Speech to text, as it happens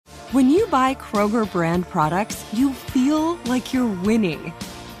When you buy Kroger brand products, you feel like you're winning.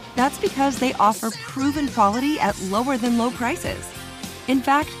 That's because they offer proven quality at lower than low prices. In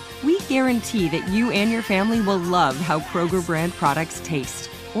fact, we guarantee that you and your family will love how Kroger brand products taste,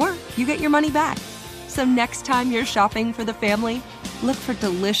 or you get your money back. So next time you're shopping for the family, look for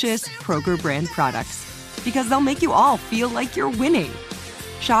delicious Kroger brand products, because they'll make you all feel like you're winning.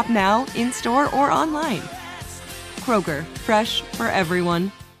 Shop now, in-store, or online. Kroger, fresh for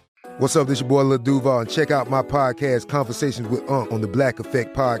everyone. What's up, this your boy Lil Duval, and check out my podcast, Conversations with Unc, on the Black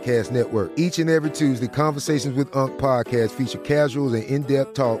Effect Podcast Network. Each and every Tuesday, Conversations with Unc podcast feature casuals and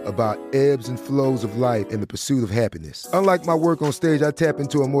in-depth talk about ebbs and flows of life and the pursuit of happiness. Unlike my work on stage, I tap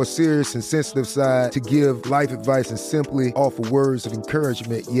into a more serious and sensitive side to give life advice and simply offer words of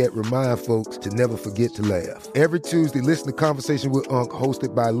encouragement, yet remind folks to never forget to laugh. Every Tuesday, listen to Conversation with Unc,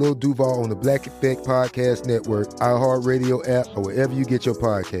 hosted by Lil Duval on the Black Effect Podcast Network, iHeartRadio app, or wherever you get your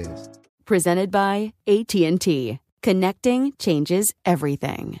podcasts. Presented by AT&T. Connecting changes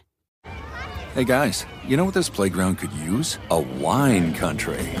everything. Hey guys, you know what this playground could use? A wine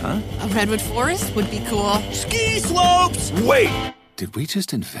country, huh? A redwood forest would be cool. Ski slopes! Wait! Did we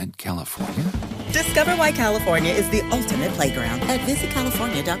just invent California? Discover why California is the ultimate playground at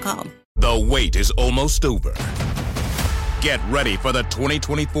visitcalifornia.com. The wait is almost over. Get ready for the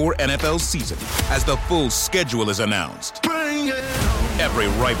 2024 NFL season as the full schedule is announced. Bring it! Every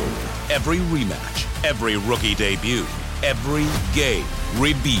rivalry, every rematch, every rookie debut, every game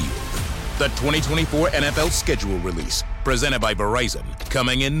revealed. The 2024 NFL schedule release, presented by Verizon,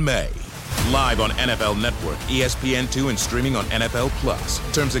 coming in May. Live on NFL Network, ESPN2, and streaming on NFL Plus.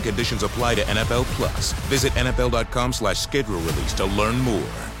 Terms and conditions apply to NFL Plus. Visit NFL.com/schedule release to learn more.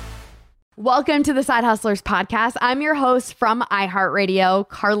 Welcome to the Side Hustlers podcast. I'm your host from iHeartRadio,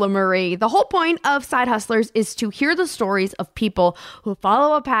 Carla Marie. The whole point of Side Hustlers is to hear the stories of people who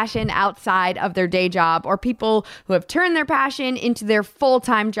follow a passion outside of their day job, or people who have turned their passion into their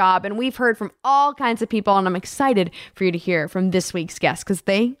full-time job. And we've heard from all kinds of people, and I'm excited for you to hear from this week's guests because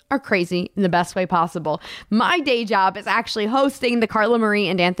they are crazy in the best way possible. My day job is actually hosting the Carla Marie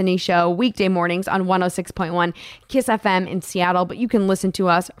and Anthony Show weekday mornings on 106.1 KISS FM in Seattle, but you can listen to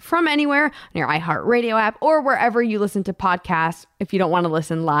us from anywhere on your iHeartRadio app or wherever you listen to podcasts if you don't want to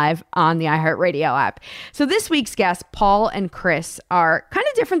listen live on the iHeartRadio app. So this week's guests, Paul and Chris, are kind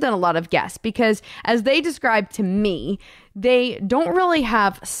of different than a lot of guests because, as they described to me, they don't really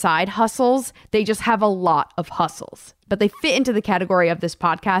have side hustles. They just have a lot of hustles. But they fit into the category of this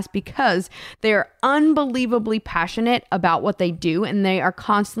podcast because they're unbelievably passionate about what they do, and they are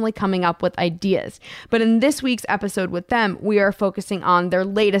constantly coming up with ideas. But in this week's episode with them, we are focusing on their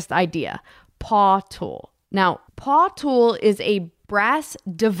latest idea, Paw Tool. Now, Paw Tool is a brass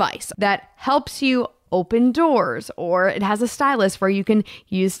device that helps you open doors, or it has a stylus where you can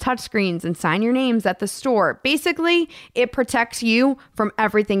use touchscreens and sign your names at the store. Basically, it protects you from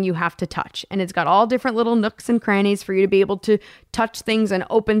everything you have to touch. And it's got all different little nooks and crannies for you to be able to touch things and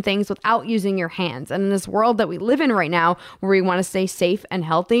open things without using your hands. And in this world that we live in right now, where we want to stay safe and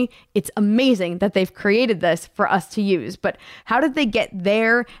healthy, it's amazing that they've created this for us to use. But how did they get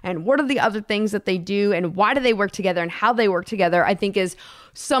there? And what are the other things that they do? And why do they work together? And how they work together, I think, is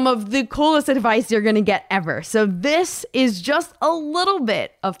some of the coolest advice you're going to get ever. So this is just a little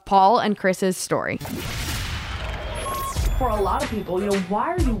bit of Paul and Chris's story. For a lot of people, why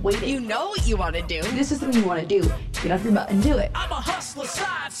are you waiting? You know what you want to do. This is something you want to do. Get off your butt and do it. I'm a hustler,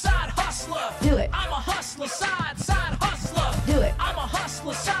 side hustler. Do it. I'm a hustler, side hustler. Do it. I'm a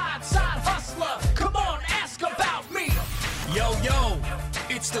hustler, side hustler. Come on, ask about me. Yo,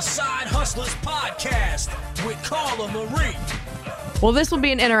 it's the Side Hustlers Podcast with Carla Marie. Well, this will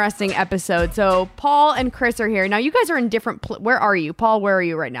be an interesting episode. So Paul and Chris are here. Now, you guys are in different... Where are you? Paul, where are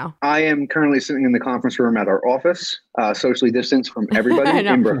you right now? I am currently sitting in the conference room at our office, socially distanced from everybody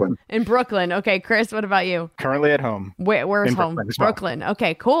in Brooklyn. In Brooklyn. Okay, Chris, what about you? Currently at home. Where's home? Brooklyn.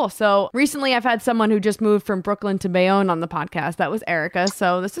 Okay, cool. So recently I've had someone who just moved from Brooklyn to Bayonne on the podcast. That was Erica.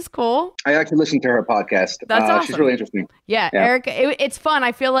 So this is cool. I actually listened to her podcast. That's awesome. She's really interesting. Yeah. Erica, it's fun.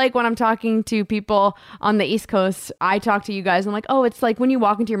 I feel like when I'm talking to people on the East Coast, I talk to you guys. I'm like, oh, it's like when you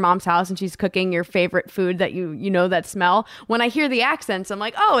walk into your mom's house and she's cooking your favorite food that you know that smell. When I hear the accents, I'm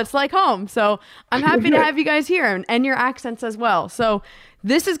like, oh, it's like home. So I'm happy to have you guys here and your accents as well. So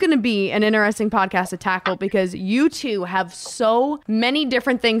This is going to be an interesting podcast to tackle because you two have so many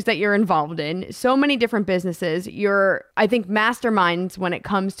different things that you're involved in, so many different businesses. You're, I think, masterminds when it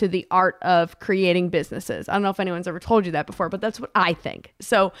comes to the art of creating businesses. I don't know if anyone's ever told you that before, but that's what I think.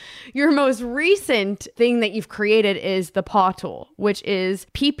 So your most recent thing that you've created is the Paw Tool, which is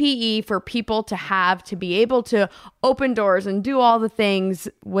PPE for people to have to be able to open doors and do all the things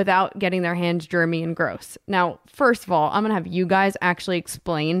without getting their hands germy and gross. Now, first of all, I'm going to have you guys actually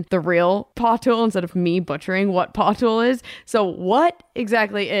explain the real Paw Tool instead of me butchering what Paw Tool is. So what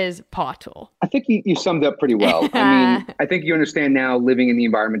exactly is Paw Tool? I think you summed up pretty well. I mean, I think you understand now, living in the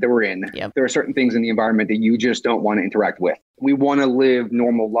environment that we're in, there are certain things in the environment that you just don't want to interact with. We want to live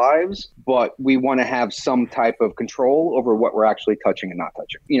normal lives, but we want to have some type of control over what we're actually touching and not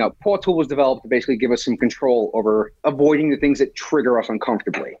touching. You know, Paw Tool was developed to basically give us some control over avoiding the things that trigger us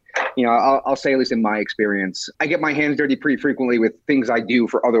uncomfortably. You know, I'll say, at least in my experience, I get my hands dirty pretty frequently with things I do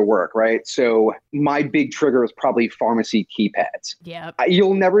for other work, right? So my big trigger is probably pharmacy keypads. Yeah.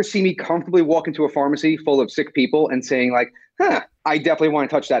 You'll never see me comfortably walk into a pharmacy full of sick people and saying like, I definitely want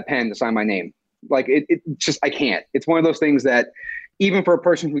to touch that pen to sign my name. Like it just, I can't. It's one of those things that even for a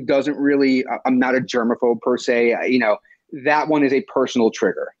person who doesn't really, I'm not a germaphobe per se, you know, that one is a personal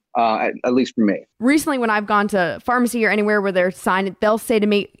trigger. At least for me. Recently, when I've gone to pharmacy or anywhere where they're signed, they'll say to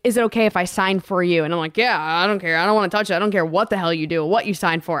me, is it okay if I sign for you? And I'm like, yeah, I don't care. I don't want to touch it. I don't care what the hell you do, what you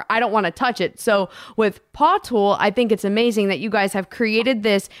sign for. I don't want to touch it. So with Paw Tool, I think it's amazing that you guys have created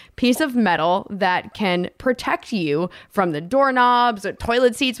this piece of metal that can protect you from the doorknobs or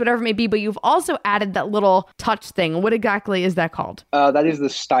toilet seats, whatever it may be. But you've also added that little touch thing. What exactly is that called? That is the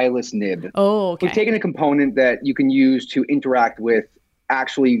stylus nib. Oh, okay. We've taken a component that you can use to interact with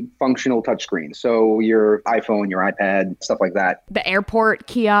actually functional touchscreens. So your iPhone, your iPad, stuff like that. The airport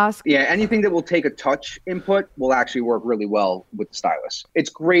kiosk. Yeah, anything that will take a touch input will actually work really well with the stylus. It's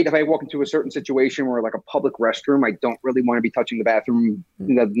great if I walk into a certain situation where like a public restroom, I don't really want to be touching the bathroom,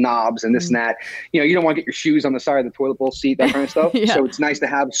 the knobs and this and that. You know, you don't want to get your shoes on the side of the toilet bowl seat, that kind of stuff. Yeah. So it's nice to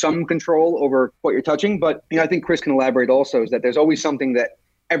have some control over what you're touching. But, you know, I think Chris can elaborate also, is that there's always something that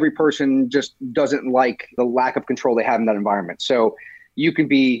every person just doesn't like, the lack of control they have in that environment. So you can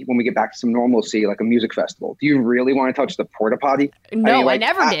be, when we get back to some normalcy, like a music festival. Do you really want to touch the porta potty? No, I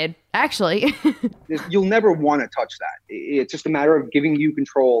never did, actually. You'll never want to touch that. It's just a matter of giving you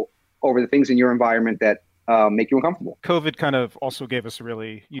control over the things in your environment that make you uncomfortable. COVID kind of also gave us a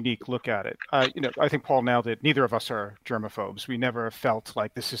really unique look at it. You know, I think Paul nailed it. Neither of us are germaphobes. We never felt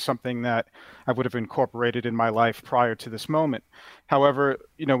like this is something that I would have incorporated in my life prior to this moment. However,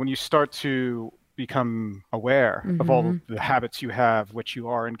 you know, when you start to become aware of all the habits you have, which you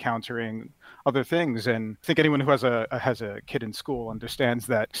are encountering other things. And I think anyone who has a kid in school understands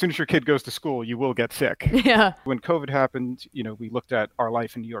that as soon as your kid goes to school, you will get sick. Yeah. When COVID happened, you know, we looked at our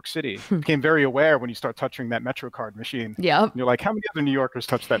life in New York City. Became very aware when you start touching that MetroCard machine. Yeah. You're like, how many other New Yorkers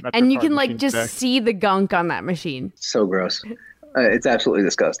touch that MetroCard And you can machine like just today? see the gunk on that machine. So gross. It's absolutely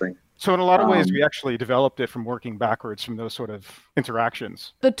disgusting. So in a lot of ways, we actually developed it from working backwards from those sort of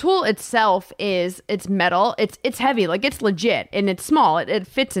interactions. The tool itself it's metal. It's heavy, like it's legit, and it's small. It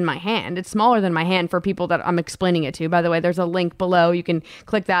fits in my hand. It's smaller than my hand for people that I'm explaining it to. By the way, there's a link below. You can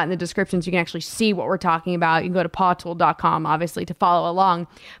click that in the description so you can actually see what we're talking about. You can go to pawtool.com, obviously, to follow along.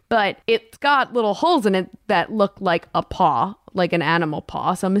 But it's got little holes in it that look like a paw, like an animal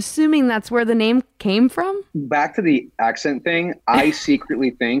paw. So I'm assuming that's where the name came from. Back to the accent thing, I secretly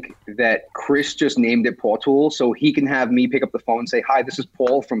think that Chris just named it Paw Tool so he can have me pick up the phone and say, hi, this is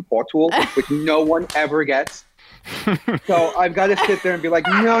Paul from Paw Tool, which no one ever gets. So I've got to sit there and be like,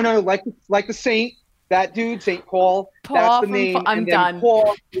 no, like the saint, that dude, St. Paul, that's the name. I'm done.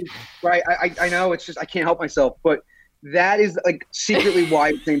 Paul, right, I know, it's just, I can't help myself, but that is like secretly why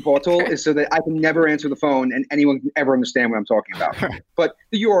it's named Paw Tool, is so that I can never answer the phone and anyone can ever understand what I'm talking about. But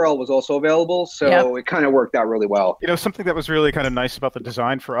the URL was also available, so it kind of worked out really well. You know, something that was really kind of nice about the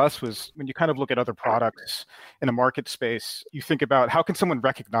design for us was when you kind of look at other products in a market space, you think about how can someone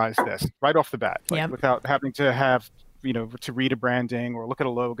recognize this right off the bat, without having to have, you know, to read a branding or look at a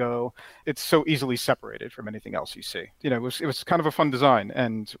logo. It's so easily separated from anything else you see. You know, it was kind of a fun design,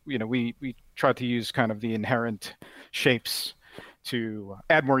 and you know, we tried to use kind of the inherent shapes to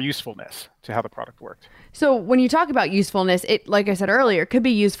add more usefulness to how the product worked. So when you talk about usefulness, it, like I said earlier, could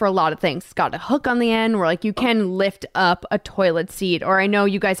be used for a lot of things. It's got a hook on the end where like you can lift up a toilet seat, or I know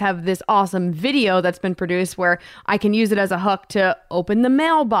you guys have this awesome video that's been produced where I can use it as a hook to open the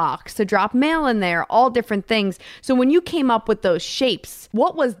mailbox, to drop mail in there, all different things. So when you came up with those shapes,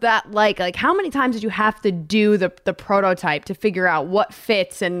 what was that like? Like how many times did you have to do the prototype to figure out what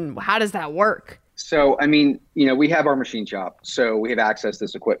fits and how does that work? So, I mean, we have our machine shop, so we have access to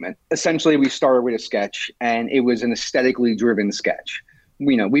this equipment. Essentially, we started with a sketch, and it was an aesthetically driven sketch.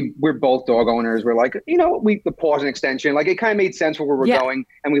 We're both dog owners. We're like, the pause and extension, like it kind of made sense for where we're going,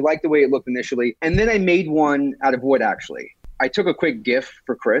 and we liked the way it looked initially. And then I made one out of wood, actually. I took a quick GIF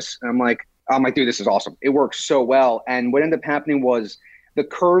for Chris, and I'm like, dude, this is awesome. It works so well. And what ended up happening was the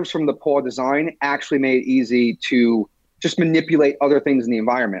curves from the paw design actually made it easy to just manipulate other things in the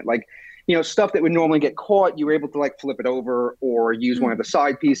environment. Like, stuff that would normally get caught, you were able to like flip it over or use one of the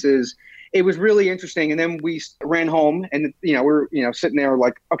side pieces. It was really interesting. And then we ran home and, we're, sitting there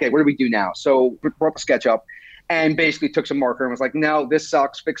like, okay, what do we do now? So we brought the sketch up and basically took some marker and was like, no, this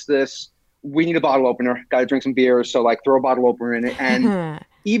sucks. Fix this. We need a bottle opener. Got to drink some beers. So like throw a bottle opener in it. And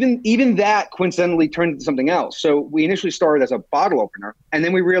even that coincidentally turned into something else. So we initially started as a bottle opener. And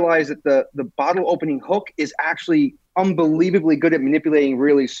then we realized that the bottle opening hook is actually unbelievably good at manipulating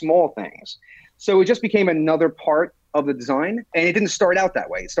really small things. So it just became another part of the design. And it didn't start out that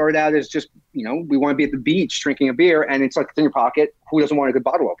way. It started out as just, we want to be at the beach drinking a beer and it's like it's in your pocket. Who doesn't want a good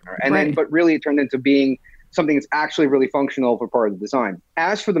bottle opener? And then, but really it turned into being something that's actually really functional for part of the design.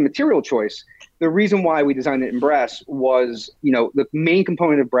 As for the material choice, the reason why we designed it in brass was, the main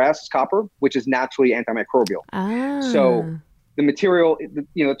component of brass is copper, which is naturally antimicrobial. So the material,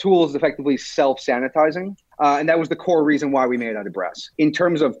 the tool is effectively self-sanitizing. And that was the core reason why we made it out of brass. In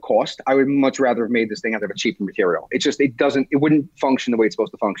terms of cost, I would much rather have made this thing out of a cheaper material. It wouldn't function the way it's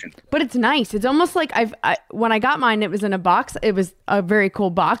supposed to function. But it's nice. It's almost like when I got mine, it was in a box. It was a very cool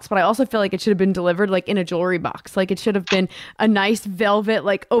box, but I also feel like it should have been delivered like in a jewelry box. Like it should have been a nice velvet,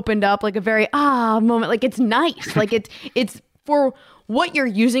 like opened up, like a very moment. Like it's nice. Like it's for what you're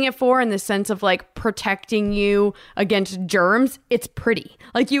using it for in the sense of like protecting you against germs. It's pretty.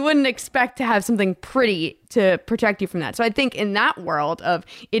 Like you wouldn't expect to have something pretty to protect you from that. So I think in that world of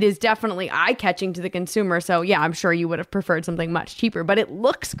it is definitely eye-catching to the consumer. So yeah, I'm sure you would have preferred something much cheaper, but it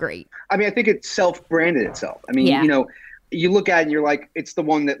looks great. I mean, I think it self-branded itself. I mean, you look at it and you're like, it's the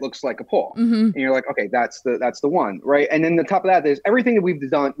one that looks like a paw. And you're like, okay, that's the one, right? And then the top of that, there's everything that we've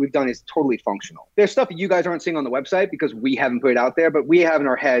done is totally functional. There's stuff that you guys aren't seeing on the website because we haven't put it out there, but we have in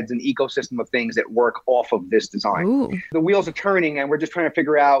our heads an ecosystem of things that work off of this design. Ooh. The wheels are turning and we're just trying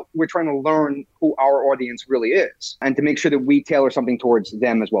to learn who our audience really is and to make sure that we tailor something towards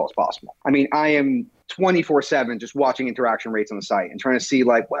them as well as possible. I mean, I am 24/7 just watching interaction rates on the site and trying to see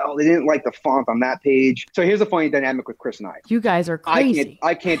like, well, they didn't like the font on that page. So here's the funny dynamic with Chris and I. You guys are crazy.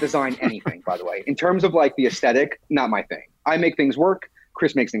 I can't design anything, by the way. In terms of like the aesthetic, not my thing. I make things work.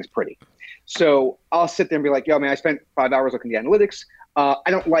 Chris makes things pretty. So I'll sit there and be like, yo, man, I spent 5 hours looking at the analytics. I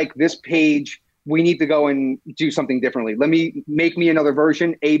don't like this page. We need to go and do something differently. Make me another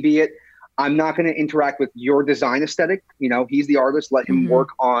version, A/B it. I'm not going to interact with your design aesthetic. He's the artist. Let him work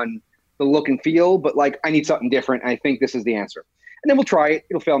on the look and feel, but like I need something different. And I think this is the answer. And then we'll try it.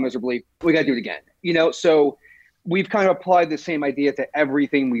 It'll fail miserably. We got to do it again. So we've kind of applied the same idea to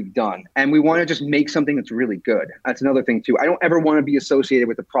everything we've done. And we want to just make something that's really good. That's another thing too. I don't ever want to be associated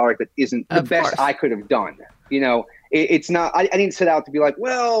with a product that isn't the best I could have done. It's not, I didn't set out to be like,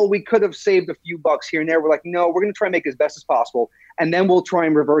 well, we could have saved a few bucks here and there. We're like, no, we're going to try and make it as best as possible. And then we'll try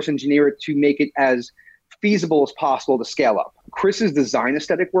and reverse engineer it to make it as feasible as possible to scale up. Chris's design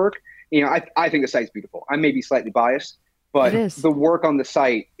aesthetic work, I think the site's beautiful. I may be slightly biased, but the work on the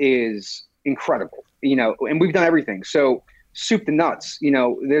site is incredible, and we've done everything. So soup to nuts,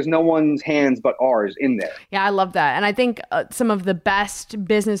 there's no one's hands but ours in there. Yeah, I love that. And I think some of the best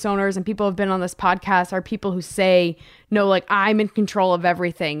business owners and people who have been on this podcast are people who say, no, like I'm in control of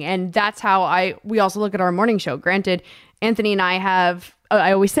everything. And that's how we also look at our morning show. Granted, Anthony and I have,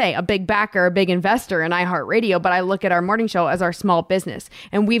 I always say, a big backer, a big investor in iHeartRadio, but I look at our morning show as our small business.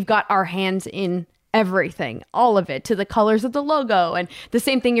 And we've got our hands in everything, all of it, to the colors of the logo. And the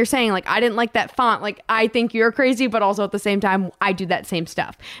same thing you're saying, like, I didn't like that font. Like, I think you're crazy, but also at the same time, I do that same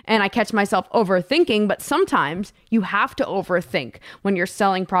stuff. And I catch myself overthinking, but sometimes you have to overthink when you're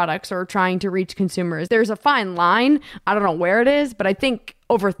selling products or trying to reach consumers. There's a fine line. I don't know where it is, but I think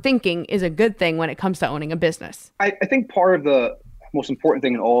overthinking is a good thing when it comes to owning a business. I think part of the most important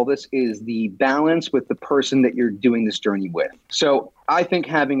thing in all of this is the balance with the person that you're doing this journey with. So I think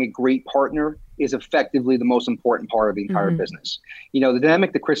having a great partner is effectively the most important part of the entire business. The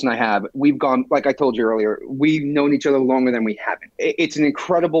dynamic that Chris and I have, we've gone, like I told you earlier, we've known each other longer than we haven't. It's an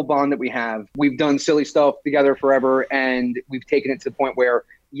incredible bond that we have. We've done silly stuff together forever, and we've taken it to the point where,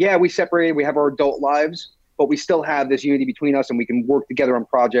 yeah, we separated, we have our adult lives, but we still have this unity between us and we can work together on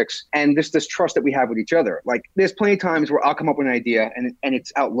projects. And this trust that we have with each other. Like there's plenty of times where I'll come up with an idea and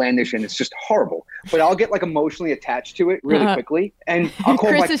it's outlandish and it's just horrible, but I'll get like emotionally attached to it really quickly. And I'll call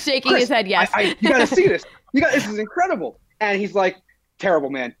Chris is shaking his head. Yes. You got to see this. This is incredible. And he's like,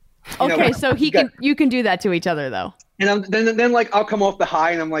 terrible, man. Okay. So you can do that to each other though. And then like I'll come off the high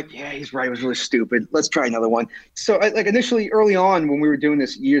and I'm like, yeah, he's right. It was really stupid. Let's try another one. So like initially early on when we were doing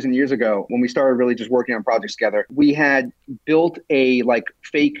this years and years ago, when we started really just working on projects together, we had built a like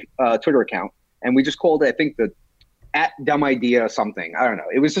fake Twitter account and we just called it, I think the @dumb_idea something. I don't know.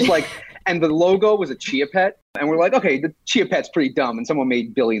 It was just like, and the logo was a chia pet. And we're like, okay, the chia pet's pretty dumb. And someone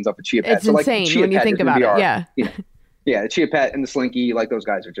made billions off a chia pet. It's insane like, when you think about it. Yeah. Yeah, the Chia Pet and the Slinky, like those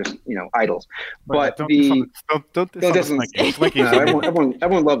guys are just, idols. Right, but don't Slinky. No,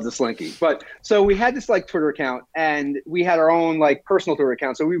 everyone loves the Slinky. But so we had this like Twitter account and we had our own like personal Twitter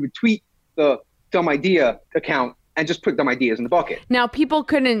account. So we would tweet the Dumb Idea account and just put dumb ideas in the bucket. Now people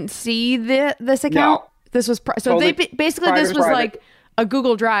couldn't see this account. No. This was totally basically this was like a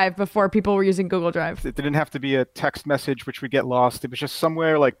Google Drive before people were using Google Drive. It didn't have to be a text message which would get lost. It was just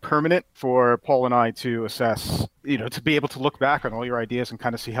somewhere like permanent for Paul and I to assess, to be able to look back on all your ideas and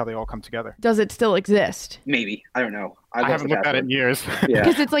kind of see how they all come together. Does it still exist? Maybe. I don't know. I haven't looked at it in years. Yeah.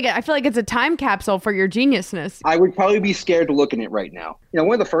 Because it's like, I feel like it's a time capsule for your geniusness. I would probably be scared to look in it right now.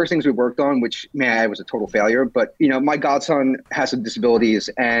 One of the first things we worked on, which, man, was a total failure, but, my godson has some disabilities,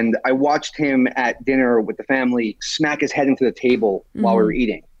 and I watched him at dinner with the family smack his head into the table while we were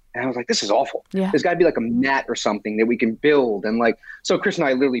eating. And I was like, this is awful. Yeah. There's got to be like a mat or something that we can build. And like, so Chris and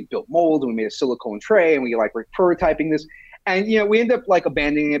I literally built molds and we made a silicone tray and we like were prototyping this. And, we ended up like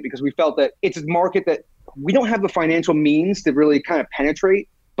abandoning it because we felt that it's a market that we don't have the financial means to really kind of penetrate,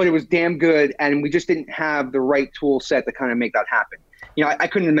 but it was damn good. And we just didn't have the right tool set to kind of make that happen. I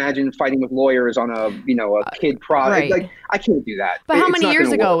couldn't imagine fighting with lawyers on a kid product. Right. Like I can't do that. But how many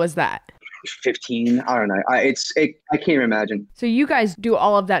years ago was that? 15. I don't know. I can't even imagine. So you guys do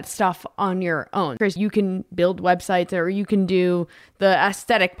all of that stuff on your own. Chris, you can build websites or you can do the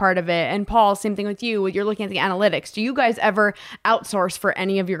aesthetic part of it. And Paul, same thing with you. You're looking at the analytics. Do you guys ever outsource for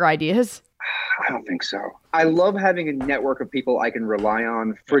any of your ideas? I don't think so. I love having a network of people I can rely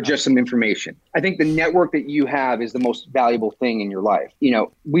on for just some information. I think the network that you have is the most valuable thing in your life.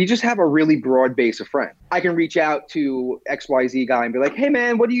 We just have a really broad base of friends. I can reach out to XYZ guy and be like, hey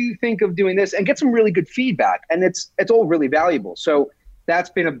man, what do you think of doing this? And get some really good feedback. And it's all really valuable. So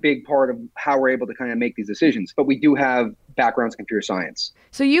that's been a big part of how we're able to kind of make these decisions. But we do have backgrounds in computer science.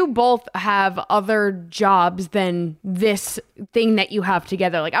 So you both have other jobs than this thing that you have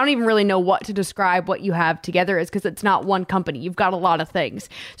together. Like, I don't even really know what to describe what you have together is because it's not one company. You've got a lot of things.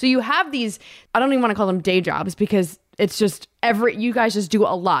 So you have these, I don't even want to call them day jobs because it's just you guys just do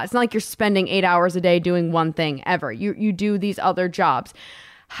a lot. It's not like you're spending 8 hours a day doing one thing ever. You do these other jobs.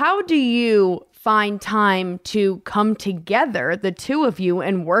 How do you find time to come together, the two of you,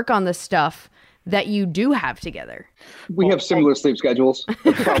 and work on the stuff that you do have together? We have similar sleep schedules.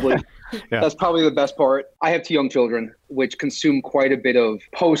 That's probably the best part. I have 2 young children, which consume quite a bit of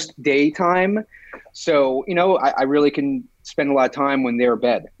post-day time. So, I really can spend a lot of time when they're in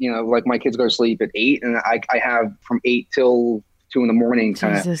bed. Like my kids go to sleep at 8 and I have from 8 till 2 in the morning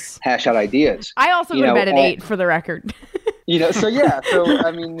kind of hash out ideas. I also go to bed at 8 for the record. So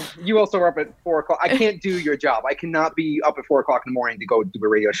I mean, you also are up at 4 o'clock. I can't do your job. I cannot be up at 4 o'clock in the morning to go do a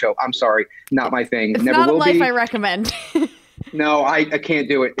radio show. I'm sorry. Not my thing. It's Never not will a life be. I recommend. No, I can't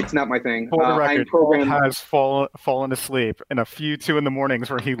do it. It's not my thing. For the record, Paul has fallen asleep in a few 2 in the mornings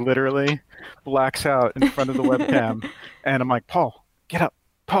where he literally blacks out in front of the webcam. And I'm like, Paul, get up.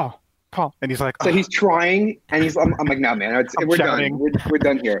 Paul. And he's like, so he's trying and I'm like, no, man, we're done. We're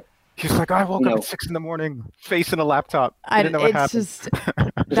done here. He's like, I woke up at 6 in the morning, facing a laptop. I didn't know what happened.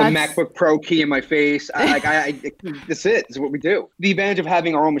 There's a MacBook Pro key in my face. This is what we do. The advantage of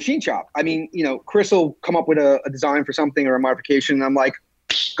having our own machine shop. I mean, Chris will come up with a design for something or a modification. And I'm like,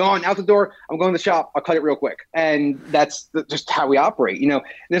 gone out the door. I'm going to the shop. I'll cut it real quick. And that's just how we operate.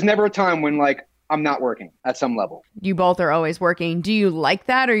 There's never a time when like I'm not working at some level. You both are always working. Do you like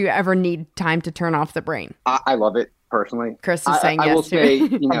that, or you ever need time to turn off the brain? I love it. Personally, Chris is saying yes. I will say,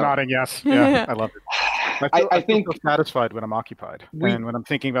 I'm nodding yes. Yeah, I love it. I think I feel satisfied when I'm occupied and when I'm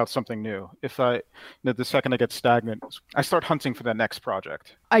thinking about something new. If the second I get stagnant, I start hunting for that next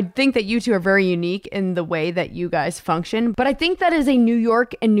project. I think that you two are very unique in the way that you guys function, but I think that is a New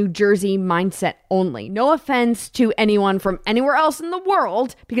York and New Jersey mindset only. No offense to anyone from anywhere else in the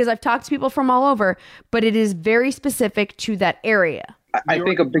world, because I've talked to people from all over, but it is very specific to that area. I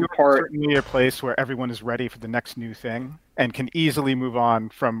think a big part, certainly a place where everyone is ready for the next new thing. and can easily move on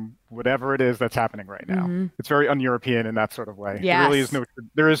from whatever it is that's happening right now. Mm-hmm. It's very un-European in that sort of way. Yes.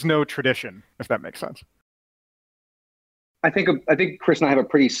 There is no tradition, if that makes sense. I think Chris and I have a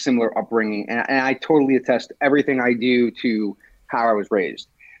pretty similar upbringing, and I totally attest everything I do to how I was raised.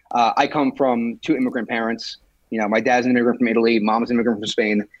 I come from 2 immigrant parents. You know, my dad's an immigrant from Italy, mom's an immigrant from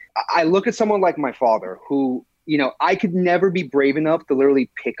Spain. I look at someone like my father who, you know, I could never be brave enough to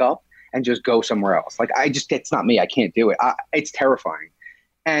literally pick up and just go somewhere else. Like, it's not me. I can't do it. It's terrifying.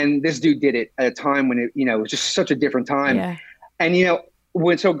 And this dude did it at a time when it was just such a different time. Yeah. And,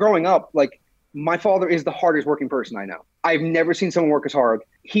 so growing up, like, my father is the hardest working person I know. I've never seen someone work as hard.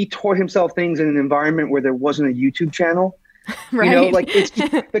 He taught himself things in an environment where there wasn't a YouTube channel. Right. It's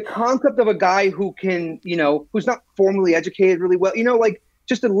the concept of a guy who can, who's not formally educated really well,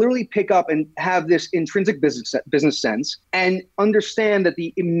 just to literally pick up and have this intrinsic business sense and understand that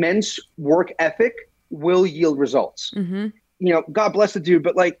the immense work ethic will yield results. Mm-hmm. God bless the dude,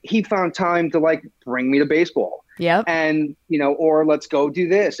 but he found time to bring me to baseball. Yeah. And, or let's go do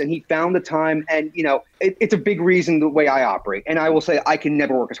this. And he found the time, and, it's a big reason the way I operate. And I will say I can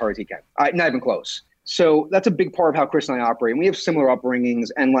never work as hard as he can. Not even close. So that's a big part of how Chris and I operate. And we have similar upbringings,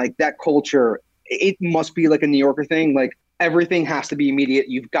 and that culture, it must be like a New Yorker thing. Everything has to be immediate.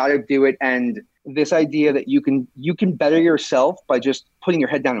 You've got to do it. And this idea that you can better yourself by just putting your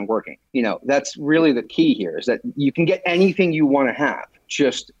head down and working, that's really the key here, is that you can get anything you want to have.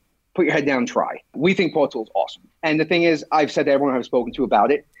 Just put your head down and try. We think Pro Tools is awesome. And the thing is, I've said to everyone I've spoken to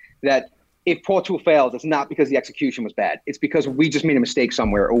about it, that if Pro Tools fails, it's not because the execution was bad. It's because we just made a mistake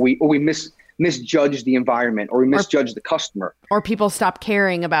somewhere, or we misjudged the environment, or we misjudged the customer. Or people stop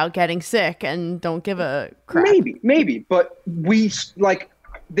caring about getting sick and don't give a crap. Maybe. But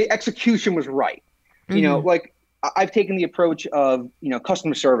the execution was right. Mm-hmm. I've taken the approach of,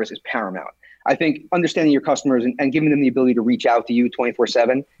 customer service is paramount. I think understanding your customers and giving them the ability to reach out to you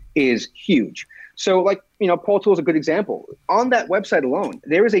 24/7 is huge. So Pro Tools is a good example. On that website alone,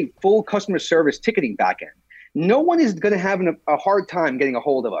 there is a full customer service ticketing backend. No one is going to have a hard time getting a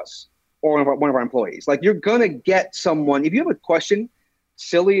hold of us or one of our employees. You're going to get someone, if you have a question,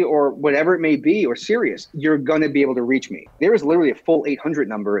 silly or whatever it may be, or serious, you're going to be able to reach me. There is literally a full 800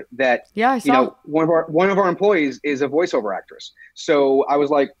 number that, I saw. One of our employees is a voiceover actress. So I was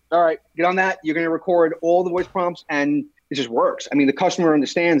like, all right, get on that. You're going to record all the voice prompts, and it just works. I mean, the customer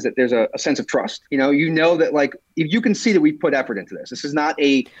understands that there's a sense of trust. That if you can see that we put effort into this is not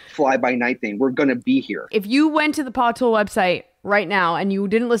a fly by night thing. We're going to be here. If you went to the Pro Tool website right now and you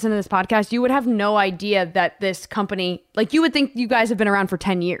didn't listen to this podcast, you would have no idea that this company, you would think you guys have been around for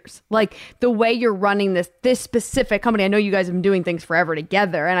 10 years. The way you're running this specific company, I know you guys have been doing things forever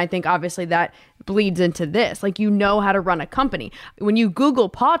together, and I think obviously that bleeds into this. You know how to run a company. When you Google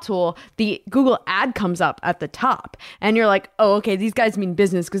Pro Tool, the Google ad comes up at the top, and you're like, oh, okay, these guys mean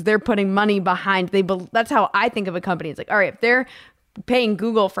business because they're putting money behind. That's how I think of a company. It's all right, if they're paying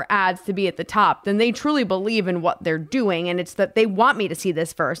Google for ads to be at the top, then they truly believe in what they're doing, and it's that they want me to see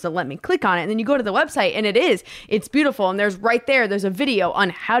this first, so let me click on it. And then you go to the website, and it's beautiful, and there's a video on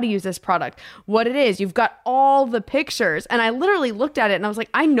how to use this product, what it is. You've got all the pictures, and I literally looked at it and I was like,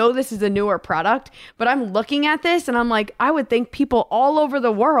 I know this is a newer product, but I'm looking at this and I'm like, I would think people all over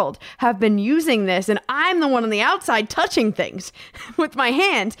the world have been using this, and I'm the one on the outside touching things with my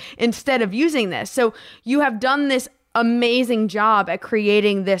hands instead of using this. So you have done this amazing job at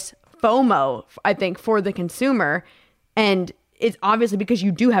creating this FOMO, I think, for the consumer. And it's obviously because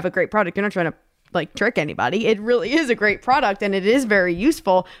you do have a great product. You're not trying to trick anybody. It really is a great product, and it is very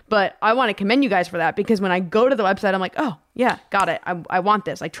useful. But I want to commend you guys for that, because when I go to the website, I'm like, oh yeah, got it. I want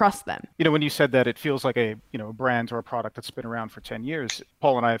this. I trust them. When you said that, it feels like a brand or a product that's been around for 10 years.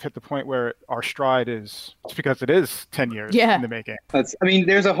 Paul and I have hit the point where our stride it's because it is 10 years in the making.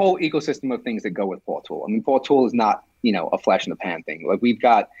 There's a whole ecosystem of things that go with Pro Tool. Pro Tool is not, a flash in the pan thing. We've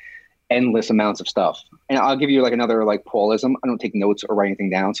got endless amounts of stuff. And I'll give you another Paulism. I don't take notes or write anything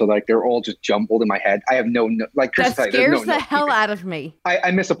down. So they're all just jumbled in my head. I have no, Chris, that scares the hell out of me.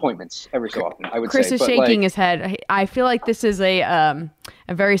 I miss appointments every so often, I would Chris say. Chris is shaking his head. I feel like this is a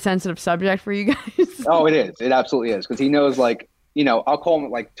very sensitive subject for you guys. Oh, it is. It absolutely is. Because he knows I'll call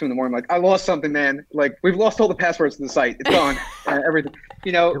him at 2 a.m. I lost something, man. We've lost all the passwords to the site. It's gone. Everything.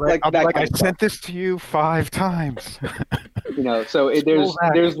 Right. I sent this to you 5 times. So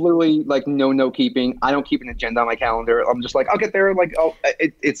there's literally no keeping. I don't keep an agenda on my calendar. I'm just I'll get there.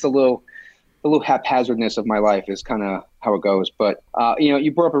 It's a little, the little haphazardness of my life is kind of how it goes. But,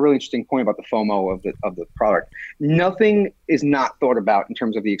 you brought up a really interesting point about the FOMO of the product. Nothing is not thought about in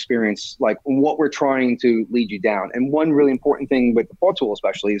terms of the experience, like what we're trying to lead you down. And one really important thing with the Paw Tool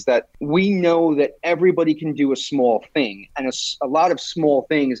especially is that we know that everybody can do a small thing, and a lot of small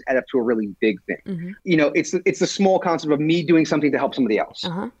things add up to a really big thing. Mm-hmm. It's the small concept of me doing something to help somebody else.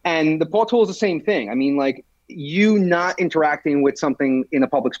 Uh-huh. And the Paw Tool is the same thing. I mean, like, you not interacting with something in a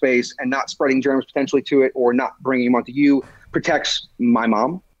public space and not spreading germs potentially to it or not bringing them onto you protects my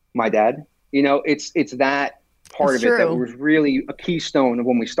mom, my dad. It's that part of it that was really a keystone of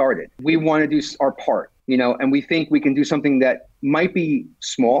when we started. We want to do our part, and we think we can do something that might be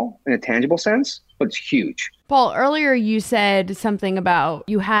small in a tangible sense, but it's huge. Paul, earlier you said something about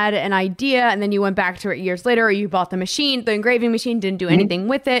you had an idea and then you went back to it years later, or you bought the engraving machine, didn't do anything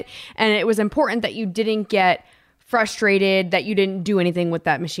with it. And it was important that you didn't get frustrated that you didn't do anything with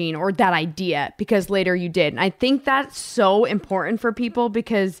that machine or that idea, because later you did. And I think that's so important for people,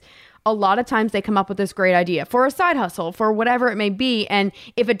 because a lot of times they come up with this great idea for a side hustle, for whatever it may be. And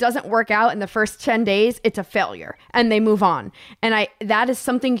if it doesn't work out in the first 10 days, it's a failure and they move on. And that is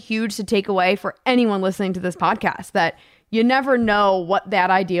something huge to take away for anyone listening to this podcast, that you never know what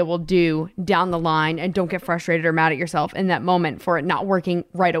that idea will do down the line, and don't get frustrated or mad at yourself in that moment for it not working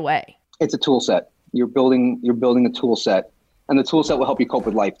right away. It's a tool set. You're building a tool set, and the tool set will help you cope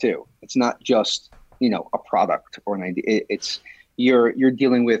with life too. It's not just, a product or an idea. You're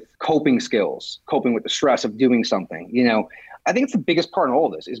dealing with coping skills, coping with the stress of doing something. I think it's the biggest part in all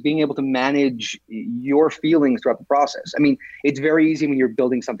of this is being able to manage your feelings throughout the process. I mean, it's very easy when you're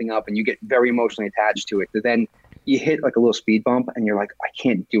building something up and you get very emotionally attached to it, but then you hit like a little speed bump and you're like, I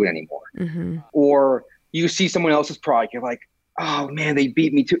can't do it anymore. Mm-hmm. Or you see someone else's product, you're like, oh man, they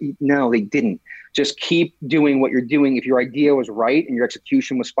beat me too. No, they didn't. Just keep doing what you're doing. If your idea was right and your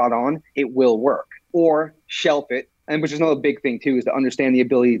execution was spot on, it will work. Or shelf it. And which is another big thing too, is to understand the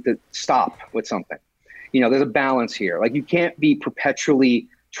ability to stop with something. There's a balance here. Like, you can't be perpetually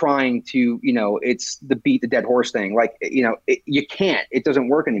trying to, it's the beat the dead horse thing. Like, you can't. It doesn't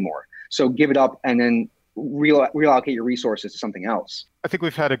work anymore. So give it up and then reallocate your resources to something else. I think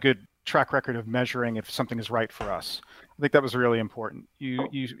we've had a good track record of measuring if something is right for us. I think that was really important.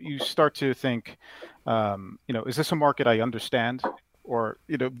 You start to think, is this a market I understand? Or,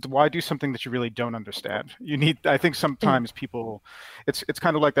 why do something that you really don't understand? I think sometimes people, it's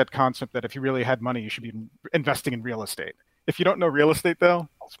kind of like that concept that if you really had money, you should be investing in real estate. If you don't know real estate, though,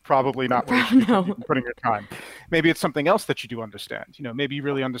 it's probably not where you should be putting your time. Maybe it's something else that you do understand. Maybe you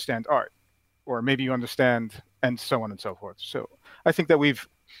really understand art, or maybe you understand, and so on and so forth. So I think that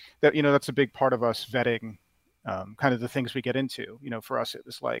that's a big part of us vetting kind of the things we get into. For us, it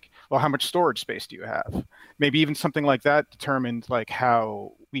was like, well, how much storage space do you have? Maybe even something like that determined like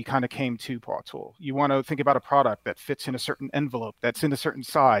how we kind of came to Paw Tool. You want to think about a product that fits in a certain envelope, that's in a certain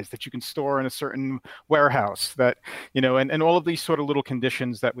size, that you can store in a certain warehouse, that, and all of these sort of little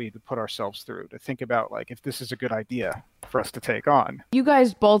conditions that we put ourselves through to think about, like, if this is a good idea for us to take on. You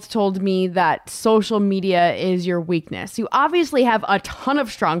guys both told me that social media is your weakness. You obviously have a ton of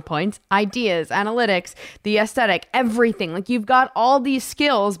strong points, ideas, analytics, the aesthetic, everything. Like, you've got all these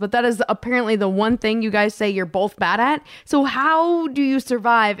skills, but that is apparently the one thing you guys say you're both bad at. So how do you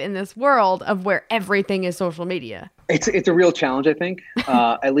survive in this world of where everything is social media? It's a real challenge, I think.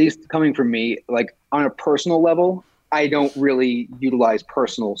 At least coming from me, like, on a personal level, I don't really utilize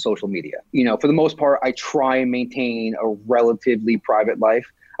personal social media. For the most part, I try and maintain a relatively private life.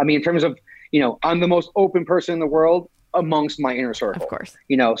 I mean, in terms of, I'm the most open person in the world amongst my inner circle. Of course.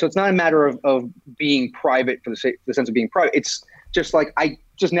 So it's not a matter of being private for the sense of being private. It's just like, I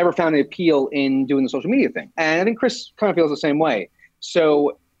just never found an appeal in doing the social media thing. And I think Chris kind of feels the same way.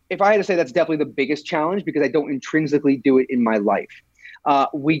 So if I had to say, that's definitely the biggest challenge, because I don't intrinsically do it in my life.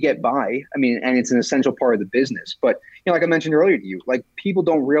 We get by, and it's an essential part of the business. But, like I mentioned earlier to you, like, people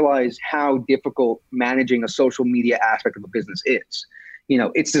don't realize how difficult managing a social media aspect of a business is.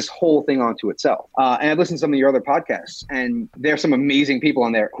 It's this whole thing onto itself. And I've listened to some of your other podcasts, and there's some amazing people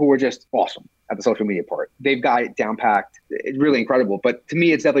on there who are just awesome at the social media part. They've got it down packed. It's really incredible. But to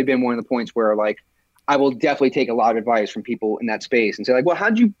me, it's definitely been one of the points where, like, I will definitely take a lot of advice from people in that space and say, like, well, how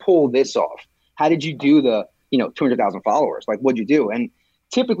did you pull this off? How did you do the, 200,000 followers? Like, what'd you do? And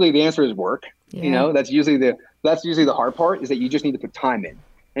typically the answer is work. Yeah. That's usually the hard part, is that you just need to put time in.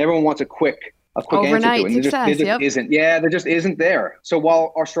 And everyone wants a quick overnight answer to it. Success, there just isn't there. So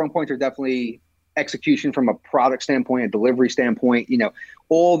while our strong points are definitely execution from a product standpoint, a delivery standpoint,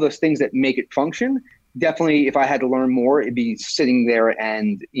 all those things that make it function, definitely, if I had to learn more, it'd be sitting there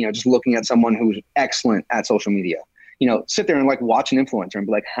and, just looking at someone who's excellent at social media. sit there and like watch an influencer and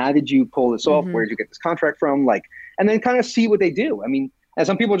be like, how did you pull this off? Where did you get this contract from? Like, and then kind of see what they do. I mean, and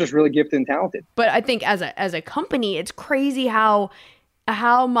some people are just really gifted and talented. But I think as a company, it's crazy how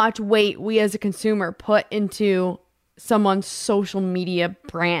much weight we as a consumer put into someone's social media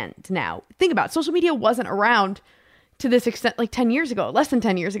brand now. Think about it. Social media wasn't around to this extent like 10 years ago, less than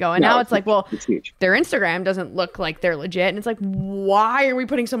 10 years ago. And now it's like, well, their Instagram doesn't look like they're legit. And it's like, why are we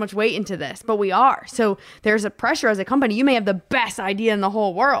putting so much weight into this? But we are. So there's a pressure as a company. You may have the best idea in the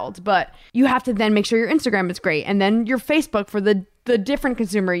whole world, but you have to then make sure your Instagram is great. And then your Facebook for the different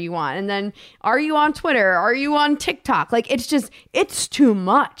consumer you want. And then are you on Twitter? Are you on TikTok? Like, it's too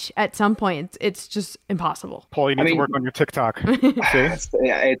much at some point. It's just impossible. Paul, you need to work on your TikTok. It's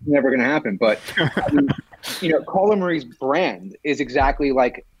never going to happen. But Carla Marie's brand is exactly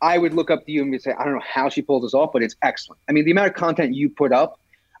like, I would look up to you and say, I don't know how she pulls this off, but it's excellent. I mean, the amount of content you put up,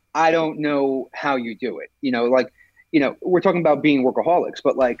 I don't know how you do it. We're talking about being workaholics,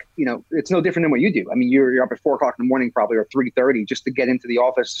 but it's no different than what you do. I mean, you're up at 4 o'clock in the morning, probably, or 3:30 just to get into the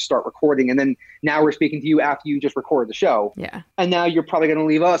office to start recording. And then now we're speaking to you after you just recorded the show. Yeah. And now you're probably going to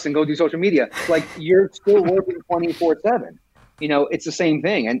leave us and go do social media. Like, you're still working 24/7. It's the same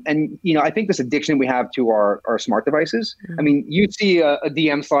thing. And I think this addiction we have to our smart devices. I mean, you see a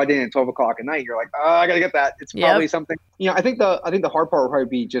DM slide in at 12 o'clock at night. You're like, oh, I got to get that. It's probably something. I think the hard part would probably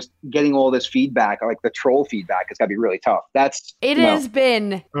be just getting all this feedback, like the troll feedback. It's got to be really tough. It has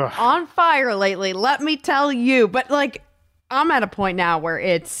been on fire lately, let me tell you. But I'm at a point now where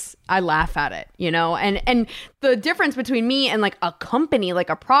I laugh at it, and the difference between me and like a company,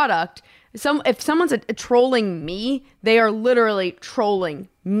 like a product, if someone's trolling me, they are literally trolling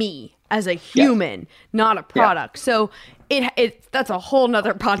me as a human, not a product. So that's a whole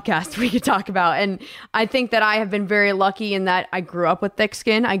nother podcast we could talk about. And I think that I have been very lucky in that I grew up with thick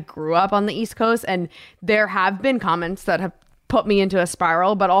skin. I grew up on the East Coast, and there have been comments that have put me into a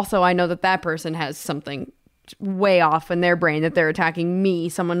spiral, but also I know that person has something way off in their brain, that they're attacking me,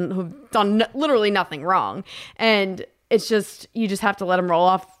 someone who's done literally nothing wrong. And it's just, you just have to let them roll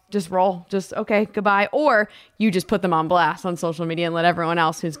off. Just roll. Just, okay, goodbye. Or you just put them on blast on social media and let everyone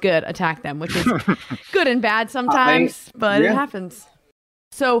else who's good attack them, which is good and bad sometimes, but it happens.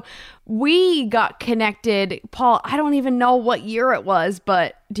 So we got connected, Paul, I don't even know what year it was,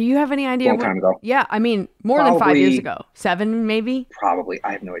 but do you have any idea? Long time ago. Yeah, I mean, more than 5 years ago. 7 maybe? Probably.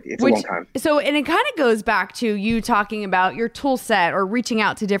 I have no idea. It's a long time. So, and it kind of goes back to you talking about your tool set or reaching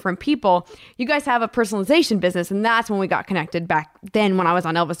out to different people. You guys have a personalization business, and that's when we got connected back then when I was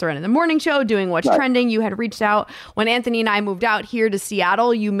on Elvis Duran in the Morning Show doing What's Trending. You had reached out. When Anthony and I moved out here to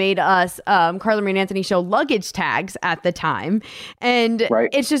Seattle, you made us Carla Marie and Anthony Show luggage tags at the time. And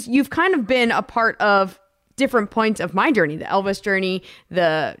it's just, you've kind of been a part of different points of my journey, the Elvis journey,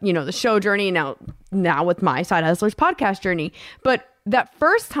 the show journey, now with my Side Hustlers podcast journey. But that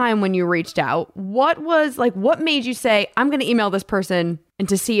first time when you reached out, what made you say, I'm going to email this person and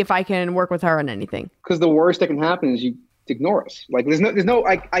to see if I can work with her on anything? Because the worst that can happen is you ignore us. Like there's no,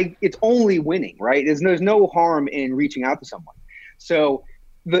 it's only winning, right? There's no harm in reaching out to someone. So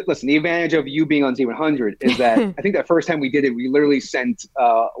listen, the advantage of you being on Z100 is that I think that first time we did it, we literally sent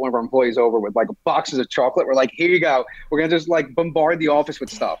one of our employees over with like boxes of chocolate. We're like, here you go. We're going to just like bombard the office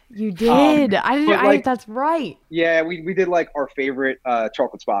with stuff. You did. That's right. Yeah, we did like our favorite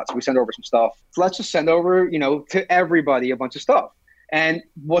chocolate spots. We sent over some stuff. So let's just send over, to everybody a bunch of stuff. And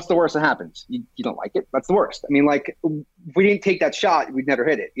what's the worst that happens? You don't like it. That's the worst. I mean, like, if we didn't take that shot, we'd never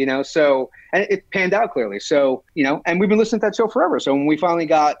hit it, So, and it panned out clearly. So, and we've been listening to that show forever. So when we finally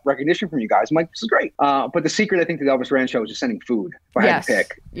got recognition from you guys, I'm like, this is great. But the secret, I think, to the Elvis Duran show is just sending food. If I had to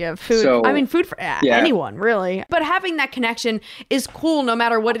pick. Yeah, food. So, I mean, food for anyone, really. But having that connection is cool no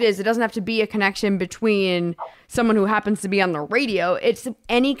matter what it is. It doesn't have to be a connection between someone who happens to be on the radio. It's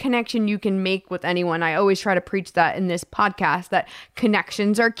any connection you can make with anyone. I always try to preach that in this podcast, that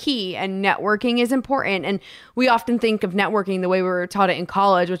connections are key and networking is important. And we often think of networking the way we were taught it in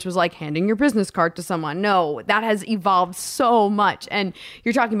college, which was like handing your business card to someone. No, that has evolved so much. And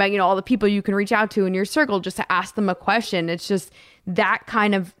you're talking about, all the people you can reach out to in your circle just to ask them a question. It's just that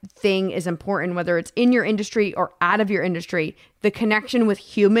kind of thing is important, whether it's in your industry or out of your industry. The connection with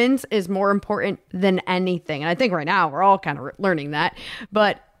humans is more important than anything. And I think right now we're all kind of learning that.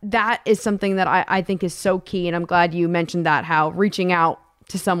 But that is something that I think is so key. And I'm glad you mentioned that, how reaching out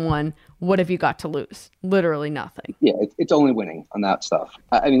to someone, what have you got to lose? Literally nothing. Yeah, it's only winning on that stuff.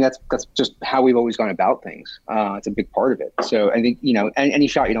 I mean, that's just how we've always gone about things. It's a big part of it. So I think, any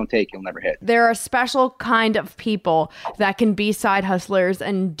shot you don't take, you'll never hit. There are a special kind of people that can be side hustlers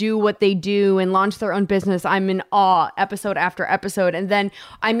and do what they do and launch their own business. I'm in awe episode after episode. And then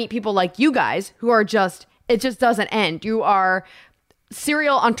I meet people like you guys who are just it just doesn't end. You are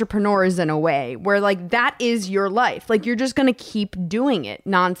serial entrepreneurs in a way where like that is your life. Like you're just going to keep doing it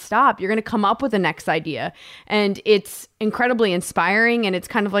nonstop. You're going to come up with the next idea, and it's incredibly inspiring, and it's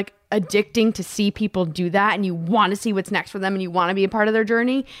kind of like addicting to see people do that, and you want to see what's next for them, and you want to be a part of their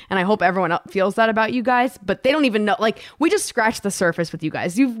journey. And I hope everyone else feels that about you guys, but they don't even know. Like we just scratched the surface with you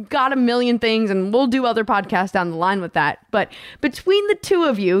guys. You've got a million things, and we'll do other podcasts down the line with that. But between the two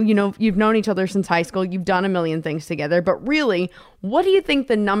of you, you know, you've known each other since high school. You've done a million things together, but really, what do you think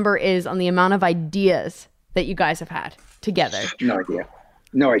the number is on the amount of ideas that you guys have had together?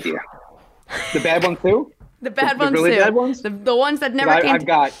 No idea. The bad ones too? The bad ones really too. Bad ones? The ones that never came.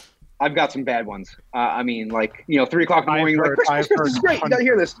 I've got some bad ones. I mean, like, 3 o'clock in the morning, like, Chris, this is great. You got to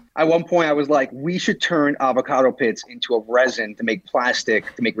hear this. At one point, I was like, we should turn avocado pits into a resin to make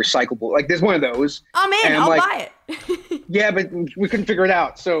plastic, to make recyclable. Like, there's one of those. I'm in. I'll buy it. Yeah, but we couldn't figure it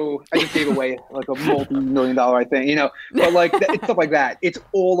out. So I just gave away like a multi-million-dollar thing, But like, it's stuff like that. It's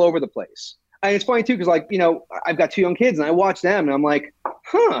all over the place. And it's funny, too, because, like, I've got 2 young kids, and I watch them, and I'm like,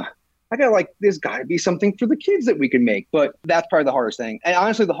 there's got to be something for the kids that we can make. But that's probably the hardest thing. And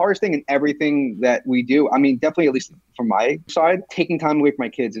honestly, the hardest thing in everything that we do, I mean, definitely, at least from my side, taking time away from my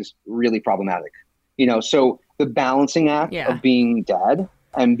kids is really problematic. So the balancing act of being dad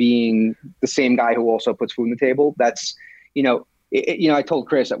and being the same guy who also puts food on the table, that's, I told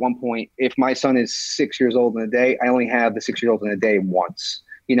Chris at one point, if my son is 6 years old in a day, I only have the 6-year-old in a day once.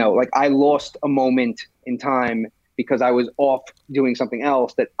 Like I lost a moment in time because I was off doing something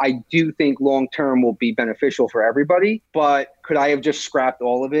else that I do think long-term will be beneficial for everybody. But could I have just scrapped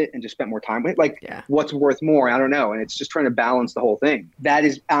all of it and just spent more time with it? What's worth more? I don't know. And it's just trying to balance the whole thing. That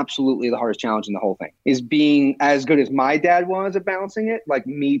is absolutely the hardest challenge in the whole thing, is being as good as my dad was at balancing it, like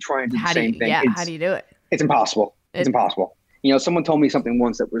me trying to do the same thing. Yeah, how do you do it? It's impossible. It's impossible. Someone told me something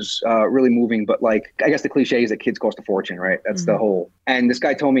once that was really moving, but like, I guess the cliche is that kids cost a fortune, right? That's the whole. And this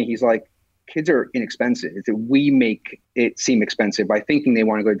guy told me, he's like, kids are inexpensive. We make it seem expensive by thinking they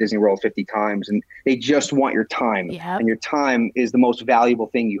want to go to Disney World 50 times, and they just want your time. And your time is the most valuable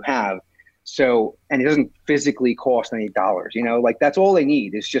thing you have. So, and it doesn't physically cost any dollars, like that's all they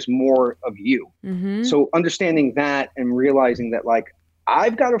need is just more of you. So understanding that and realizing that, like,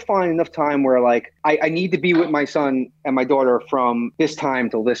 I've got to find enough time where like I need to be with my son and my daughter from this time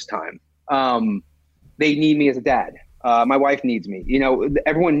till this time. They need me as a dad. My wife needs me.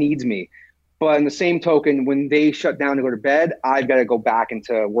 Everyone needs me. But in the same token, when they shut down to go to bed, I've got to go back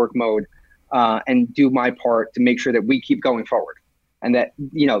into work mode and do my part to make sure that we keep going forward. And that,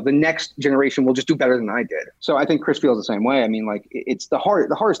 the next generation will just do better than I did. So I think Chris feels the same way. I mean, like, it's the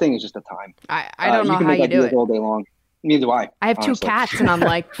hardest thing is just the time. I don't know how you do it all day long. Neither do I. I have honestly. 2 cats, and I'm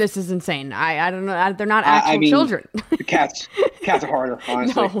like, this is insane. I don't know. They're not actual children. The cats are harder,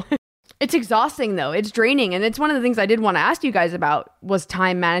 honestly. No. It's exhausting, though. It's draining. And it's one of the things I did want to ask you guys about was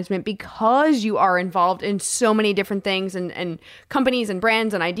time management, because you are involved in so many different things and companies and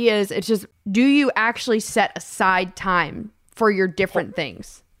brands and ideas. It's just, do you actually set aside time for your different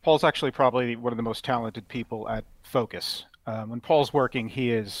things? Paul's actually probably one of the most talented people at focus. When Paul's working,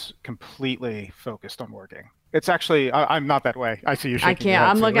 he is completely focused on working. It's actually, I'm not that way. I see you shaking I can't. your head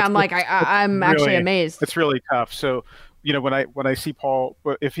I'm too. looking. I'm like, I'm really, actually amazed. It's really tough. So, when I see Paul,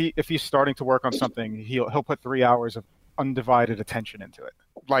 if he's starting to work on something, he'll put 3 hours of undivided attention into it.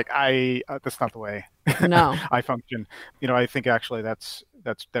 Like that's not the way no. I function. I think actually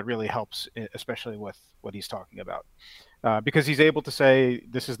that really helps, especially with what he's talking about. Because he's able to say,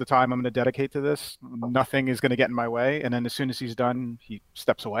 this is the time I'm going to dedicate to this. Nothing is going to get in my way. And then as soon as he's done, he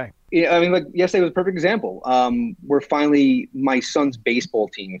steps away. Yeah, I mean, like yesterday was a perfect example. My son's baseball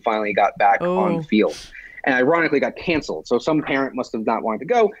team finally got back on the field. And ironically got canceled. So some parent must have not wanted to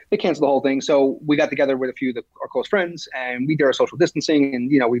go. They canceled the whole thing. So we got together with a few of our close friends, and we did our social distancing. And,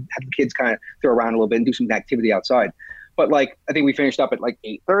 we had the kids kind of throw around a little bit and do some activity outside. But like, I think we finished up at like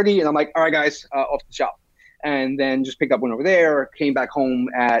 8:30, and I'm like, all right, guys, off to the shop. And then just picked up one over there, came back home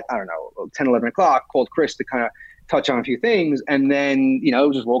at, 10, 11 o'clock, called Chris to kind of touch on a few things. And then,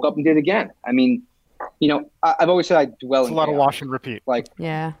 just woke up and did it again. I mean, I've always said I dwell in chaos. It's a lot of wash and repeat. Like,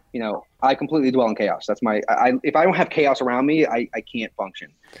 yeah, I completely dwell in chaos. That's if I don't have chaos around me, I can't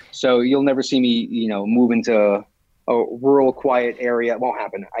function. So you'll never see me, move into a rural, quiet area. It won't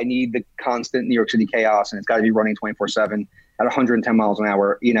happen. I need the constant New York City chaos, and it's got to be running 24/7 at 110 miles an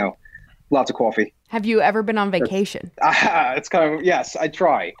hour, lots of coffee. Have you ever been on vacation? It's kind of, yes, I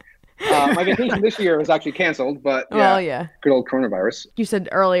try. My vacation this year was actually canceled, but good old coronavirus. You said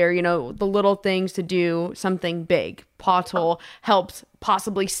earlier, the little things to do something big. Pottle helps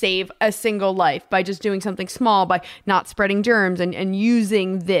possibly save a single life by just doing something small, by not spreading germs and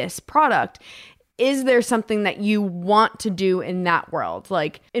using this product. is there something that you want to do in that world,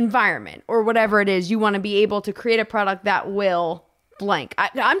 like environment or whatever it is? You want to be able to create a product that will blank.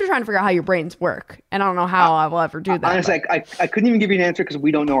 I'm just trying to figure out how your brains work, and I don't know how I will ever do that. Honestly, I couldn't even give you an answer because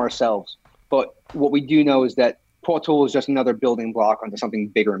we don't know ourselves. But what we do know is that Paw Tool is just another building block onto something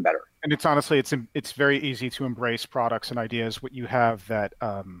bigger and better. And it's honestly, it's very easy to embrace products and ideas what you have that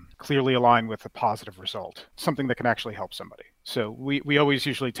clearly align with a positive result, something that can actually help somebody. So we always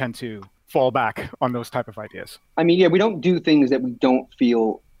usually tend to fall back on those type of ideas. I mean, yeah, we don't do things that we don't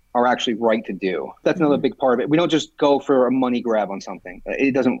feel are actually right to do. That's another big part of it. We don't just go for a money grab on something.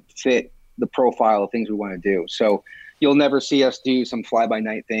 It doesn't fit the profile of things we want to do. So you'll never see us do some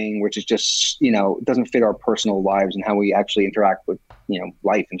fly-by-night thing, which is just, doesn't fit our personal lives and how we actually interact with,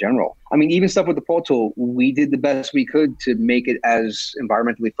 life in general. I mean, even stuff with the Paw Tool, we did the best we could to make it as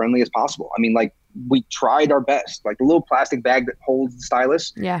environmentally friendly as possible. I mean, like, we tried our best. Like, the little plastic bag that holds the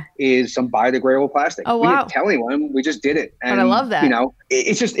stylus is some biodegradable plastic. Oh, wow. We didn't tell anyone. We just did it. And, but I love that.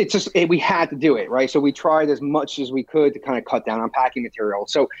 We had to do it, right? So we tried as much as we could to kind of cut down on packing material.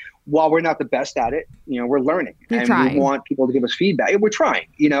 So while we're not the best at it, we're learning. You're trying. We want people to give us feedback. We're trying,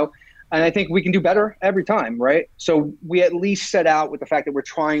 and I think we can do better every time, right? So we at least set out with the fact that we're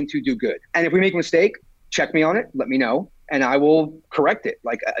trying to do good. And if we make a mistake, check me on it, let me know, and I will correct it.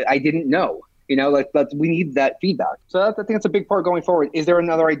 Like, I didn't know. We need that feedback. So I think that's a big part going forward. Is there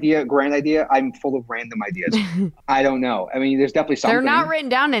another idea, grand idea? I'm full of random ideas. I don't know. I mean, there's definitely something. They're not written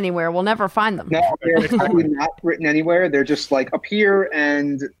down anywhere. We'll never find them. No, they're probably not written anywhere. They're just like up here,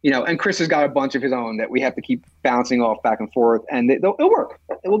 and and Chris has got a bunch of his own that we have to keep bouncing off back and forth, and it'll work.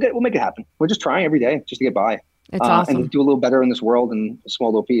 We'll make it happen. We're just trying every day just to get by. It's awesome. And do a little better in this world in a small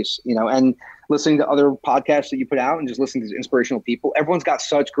little piece, and listening to other podcasts that you put out and just listening to inspirational people. Everyone's got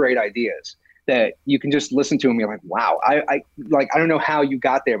such great ideas that you can just listen to them. You're like, wow, I don't know how you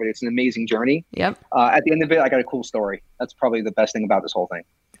got there, but it's an amazing journey. Yep. At the end of it, I got a cool story. That's probably the best thing about this whole thing.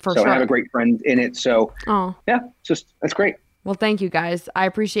 For sure. I have a great friend in it. So that's great. Well, thank you guys. I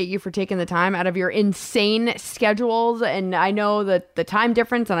appreciate you for taking the time out of your insane schedules. And I know that the time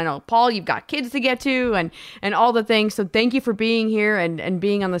difference, and I know, Paul, you've got kids to get to and all the things. So thank you for being here and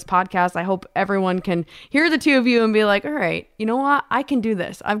being on this podcast. I hope everyone can hear the two of you and be like, all right, you know what? I can do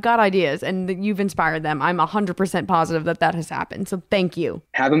this. I've got ideas, and you've inspired them. I'm 100% positive that has happened. So thank you.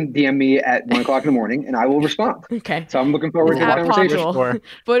 Have them DM me at 1:00 in the morning and I will respond. Okay. So I'm looking forward to the conversation.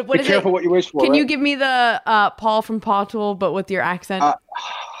 But be careful what you wish for. Can you give me the Paul from Paw Tool, but with your accent?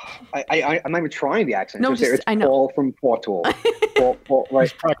 I'm not even trying the accent. No, I know. Paul from Paw Tool. Paul, right?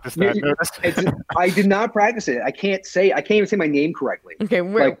 Just practice that. I did not practice it. I can't even say my name correctly. Okay,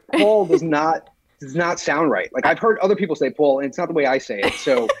 like Paul does not sound right. Like, I've heard other people say Paul, and it's not the way I say it.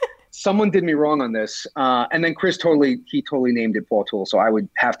 So someone did me wrong on this. And then Chris totally named it Paw Tool. So I would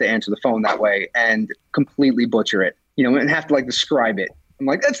have to answer the phone that way and completely butcher it, and have to describe it. I'm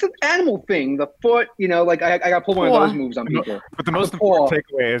like, that's the animal thing, the foot, I got to pull one of those moves on people. But the most important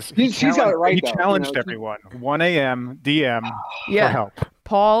takeaway is he's got it right. He challenged everyone. 1 a.m. DM for help.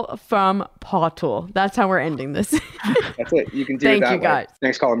 Paul from Paw Tool. That's how we're ending this. That's it. You can do it that way. Thank you, guys.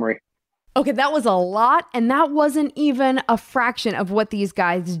 Thanks, Colin Marie. Okay, that was a lot, and that wasn't even a fraction of what these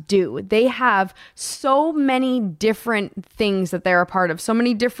guys do. They have so many different things that they're a part of, so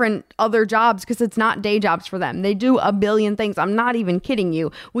many different other jobs, because it's not day jobs for them. They do a billion things. I'm not even kidding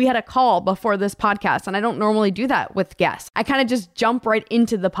you. We had a call before this podcast, and I don't normally do that with guests. I kind of just jump right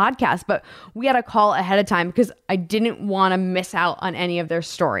into the podcast, but we had a call ahead of time because I didn't want to miss out on any of their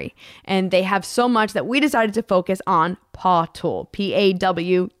story. And they have so much that we decided to focus on Paw Tool,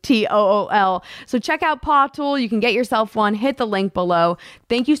 PAWTOOL. So check out Paw Tool. You can get yourself one. Hit the link below.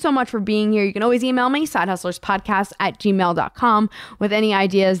 Thank you so much for being here. You can always email me, sidehustlerspodcast@gmail.com, with any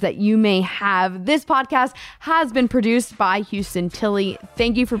ideas that you may have. This podcast has been produced by Houston Tilley.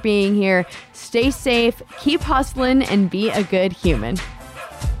 Thank you for being here. Stay safe, keep hustling, and be a good human.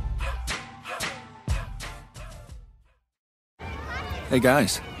 Hey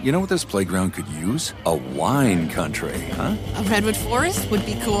guys, you know what this playground could use? A wine country, huh? A redwood forest would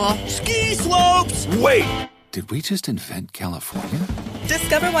be cool. Ski slopes! Wait! Did we just invent California?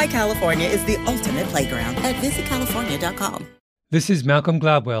 Discover why California is the ultimate playground at visitcalifornia.com. This is Malcolm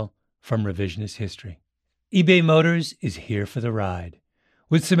Gladwell from Revisionist History. eBay Motors is here for the ride.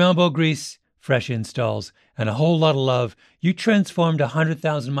 With some elbow grease, fresh installs, and a whole lot of love, you transformed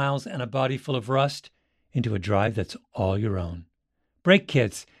 100,000 miles and a body full of rust into a drive that's all your own. Brake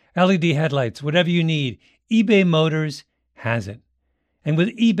kits, LED headlights, whatever you need, eBay Motors has it. And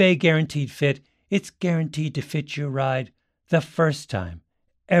with eBay Guaranteed Fit, it's guaranteed to fit your ride the first time,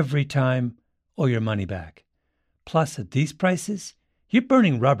 every time, or your money back. Plus, at these prices, you're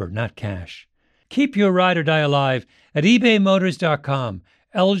burning rubber, not cash. Keep your ride or die alive at ebaymotors.com.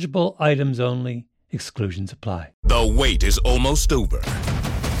 Eligible items only. Exclusions apply. The wait is almost over.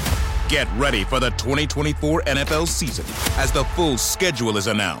 Get ready for the 2024 NFL season as the full schedule is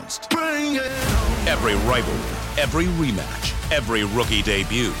announced. Every rivalry, every rematch, every rookie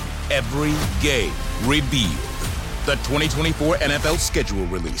debut, every game revealed. The 2024 NFL schedule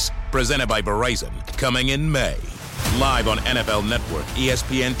release, presented by Verizon, coming in May. Live on NFL Network,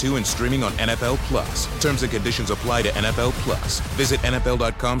 ESPN2, and streaming on NFL Plus. Terms and conditions apply to NFL Plus. Visit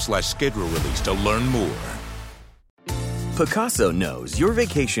NFL.com/schedule release to learn more. Pacaso knows your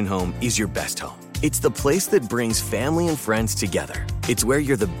vacation home is your best home. It's the place that brings family and friends together. It's where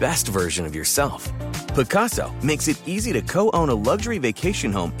you're the best version of yourself. Pacaso makes it easy to co-own a luxury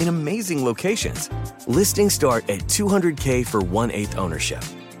vacation home in amazing locations. Listings start at $200K for 1/8 ownership.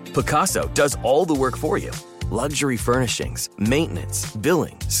 Pacaso does all the work for you. Luxury furnishings, maintenance,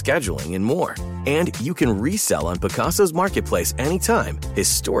 billing, scheduling, and more. And you can resell on Pacaso's marketplace anytime,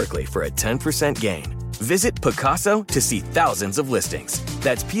 historically for a 10% gain. Visit Pacaso to see thousands of listings.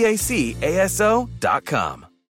 That's PACASO.com.